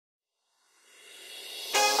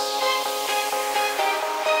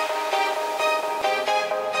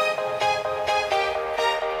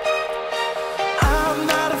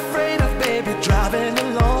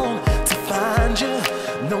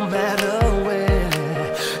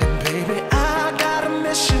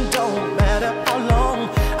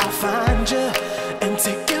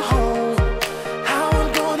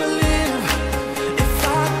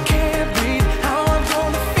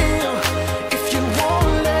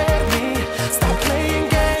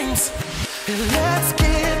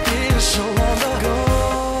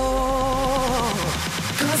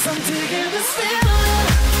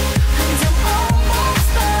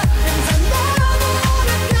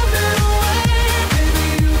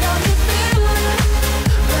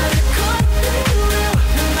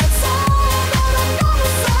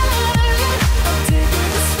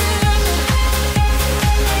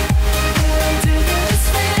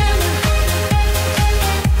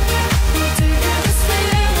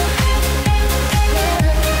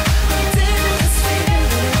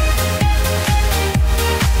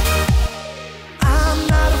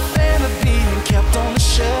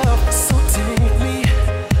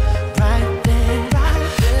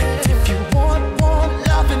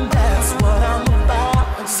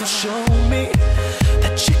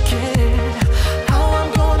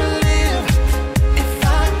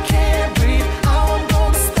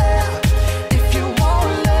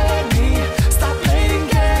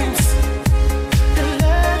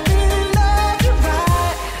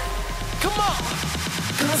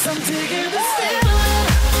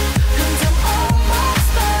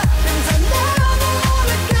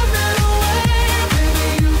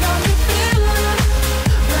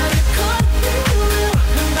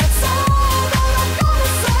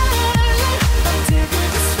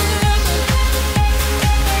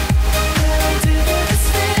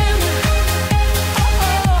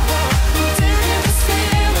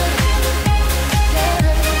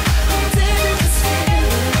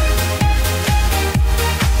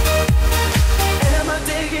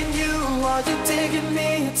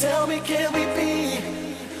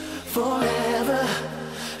forever.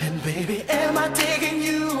 And baby, am I digging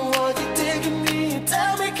you or you digging me?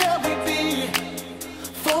 Tell me, can we be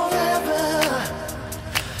forever?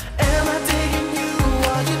 Am I digging you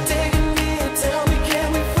or you digging me? Tell me, can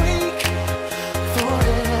we freak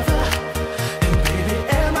forever? And baby,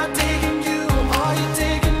 am I digging you or you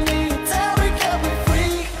digging me? Tell me, can we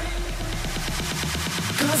freak?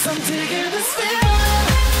 'Cause I'm digging this feeling.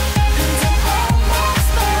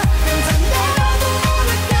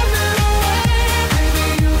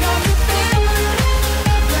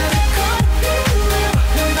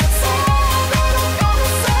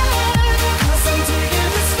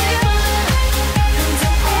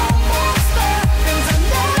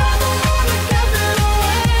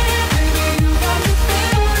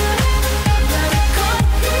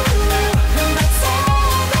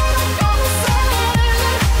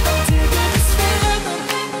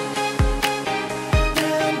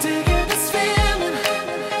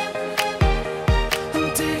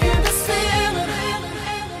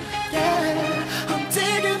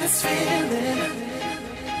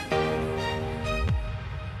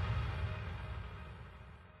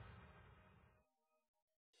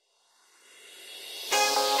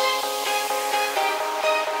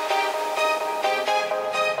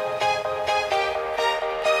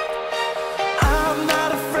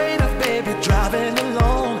 Driving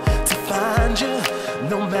alone to find you,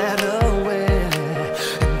 no matter where.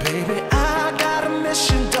 And baby, I got a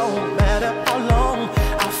mission, don't matter how long.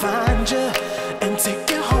 I'll find you and take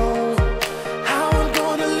you home. How I'm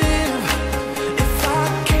gonna live if I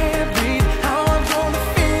can't breathe? How I'm gonna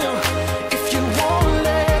feel if you won't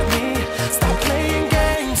let me stop playing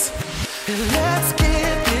games? And let's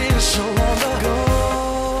get this show on the go.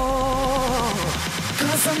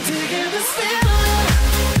 'Cause I'm digging this feeling.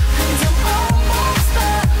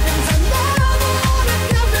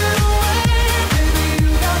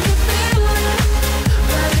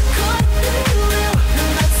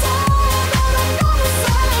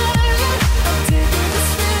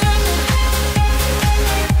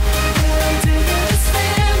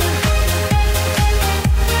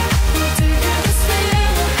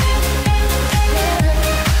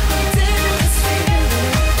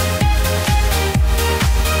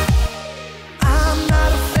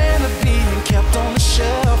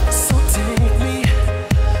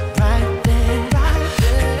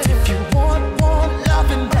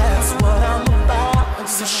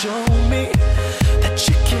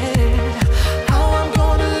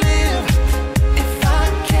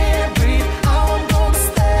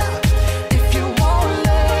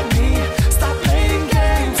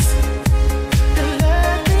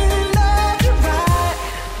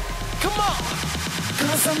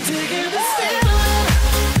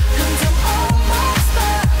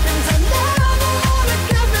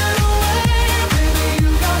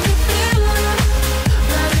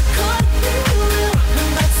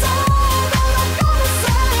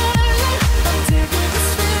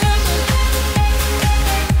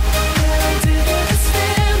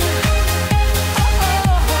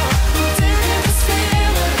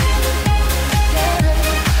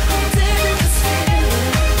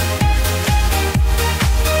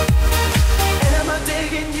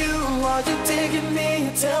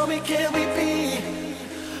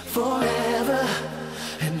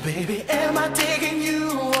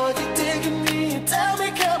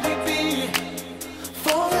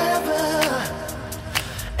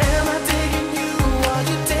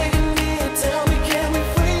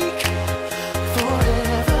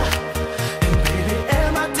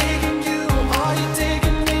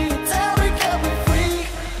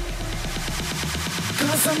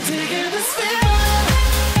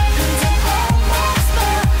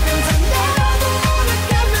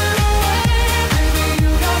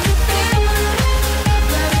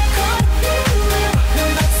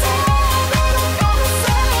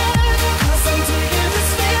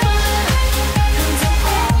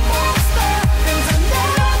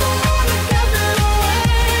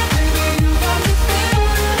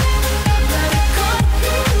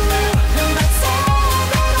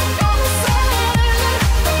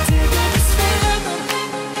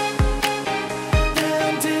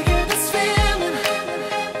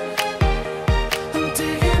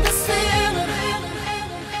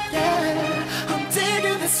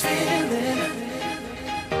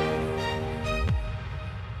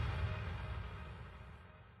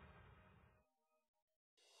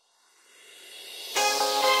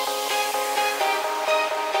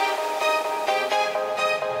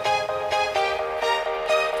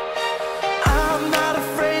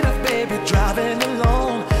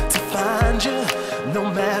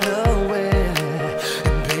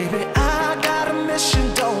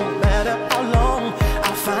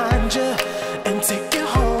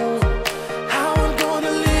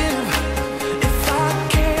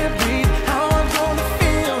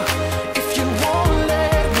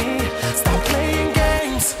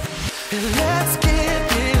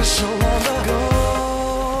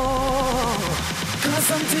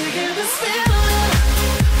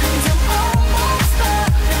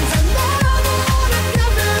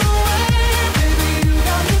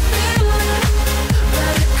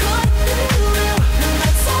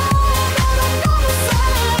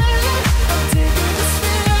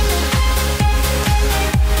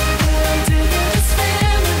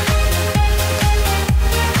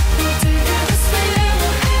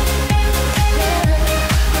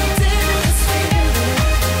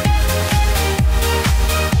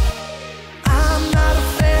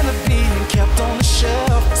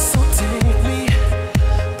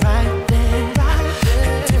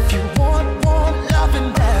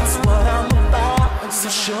 So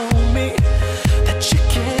show me that you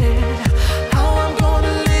care. How I'm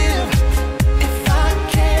gonna live if I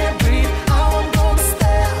can't breathe. How I'm gonna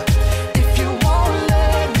stare if you won't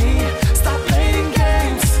let me. Stop playing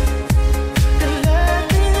games and let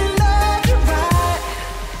me love you right.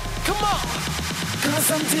 Come on, 'cause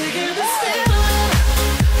I'm digging this feeling,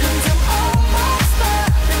 and I'm almost there.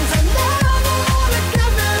 Things I never wanna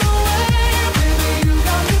give it away. Baby, you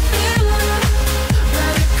got me feeling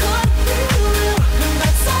that it could be real, and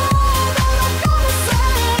that's all that I'm gonna say.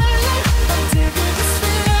 I'm digging this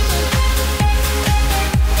feeling,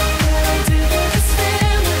 yeah, I'm digging this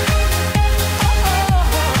feeling. Oh,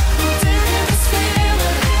 I'm digging this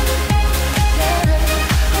feeling, yeah,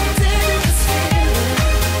 I'm digging this feeling.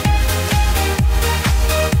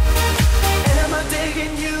 Am I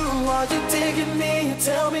digging you? Are you digging me?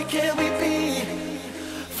 Tell me, can we be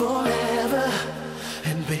forever?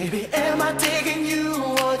 And baby, am I digging you?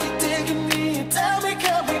 Are you digging me? Tell me,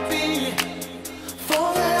 can we be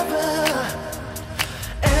forever?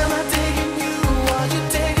 Am I digging you? Are you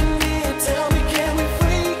digging me? Tell me, can we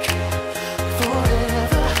freak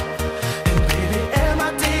forever? And baby, am I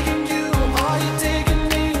digging you? Are you digging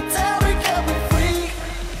me? Tell me, can we freak?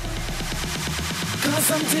 'Cause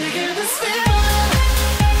I'm digging this feeling,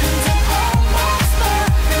 and I'm almost there.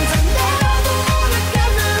 And I never wanna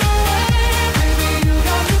give it away. Baby, you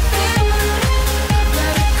got me feeling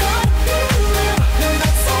that it could be real, and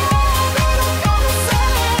that's all that I'm gonna say.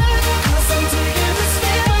 'Cause I'm digging this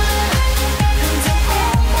feeling, and I'm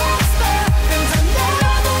almost there. And I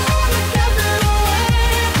never wanna give it away.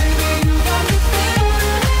 Baby, you got me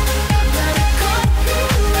feeling that it could be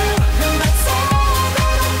real, and that's all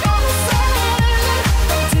that I'm gonna say.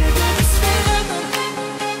 I'm digging this feeling,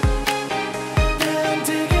 yeah, I'm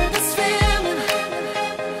digging this feeling.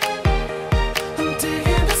 I'm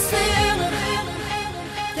digging this feeling,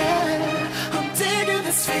 yeah, I'm digging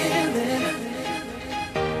this feeling.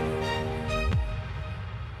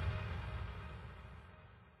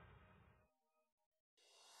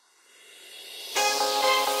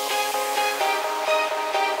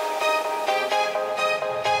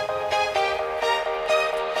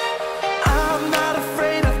 I'm not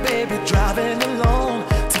afraid of, baby, driving alone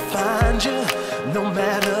to find you, no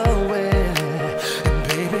matter where. And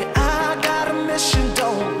baby, I got a mission,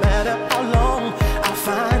 don't matter how long. I'll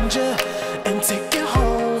find you and take you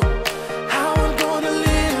home. How I'm gonna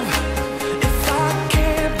live if I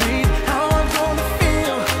can't breathe. How I'm gonna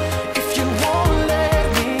feel if you won't let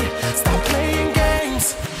me. Stop playing games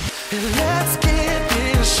and let's get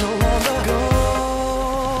this show on the go.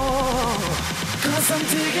 'Cause I'm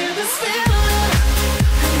digging this feeling,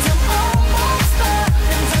 and I'm almost there.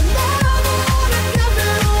 And I never wanna give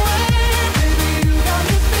it away. Baby, you got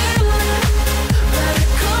me feeling that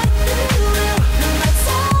it could be real, and that's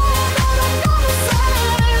all that I'm gonna say.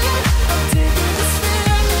 I'm digging this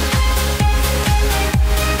feeling,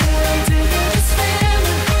 yeah, I'm digging this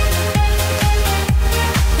feeling.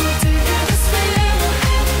 I'm digging this feeling,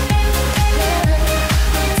 yeah,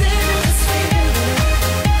 I'm digging this feeling.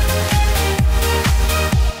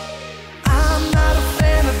 I'm not a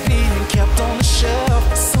fan of being kept on the shelf,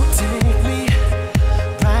 so take me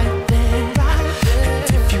right there. And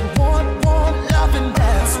if you want loving,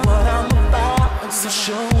 that's what I'm about. So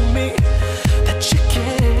show me that you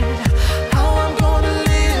care. How I'm gonna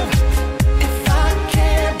live if I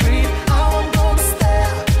can't breathe. How I'm gonna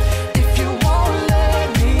stare if you won't let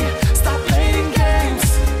me. Stop playing games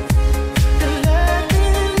and let me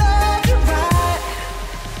love you right.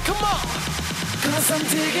 Come on, 'cause I'm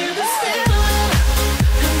digging this feeling,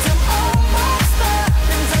 and I'm almost there.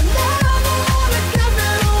 And I never wanna give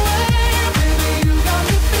it away. Baby, you got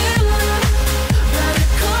me feeling that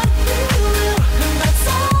it could be real, and that's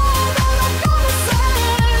all that I'm gonna say.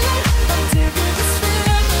 I'm digging this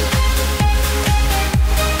feeling,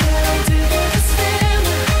 yeah, I'm digging this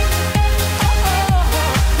feeling. Oh,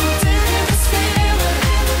 I'm digging this feeling,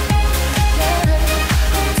 yeah,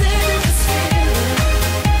 I'm digging this feeling.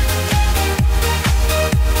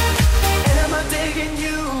 Am I digging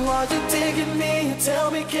you? Are you digging me? Tell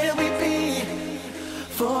me, can we be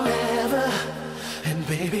forever? And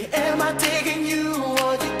baby, am I digging you?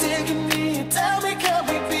 Are you digging me? Tell me, can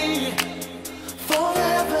we be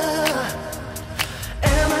forever?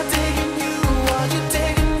 Am I digging you? Are you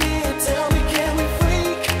digging me? Tell me, can we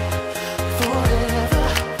freak forever?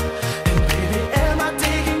 And baby, am I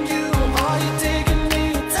digging you? Are you digging me?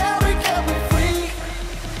 Tell me, can we freak?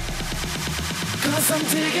 'Cause I'm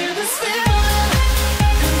digging this feeling,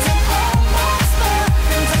 and I'm almost there.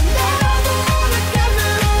 And I never wanna give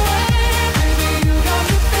it away. Baby, you got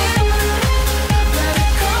me feeling that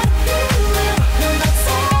it could be real, and that's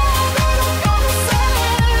all that I'm gonna say.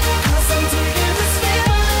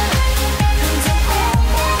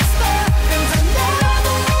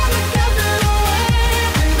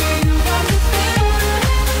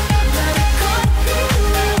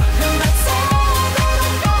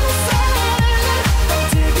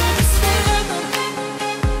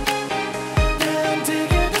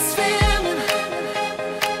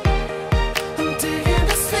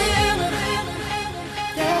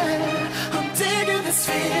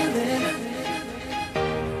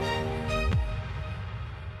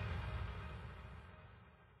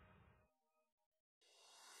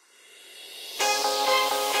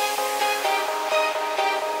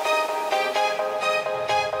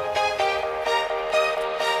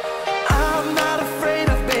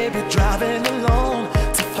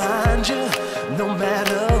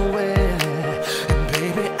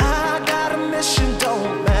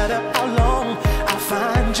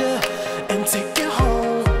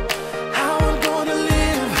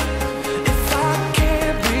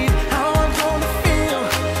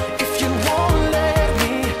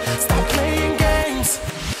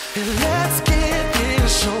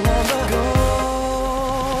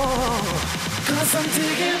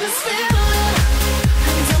 digging this feeling.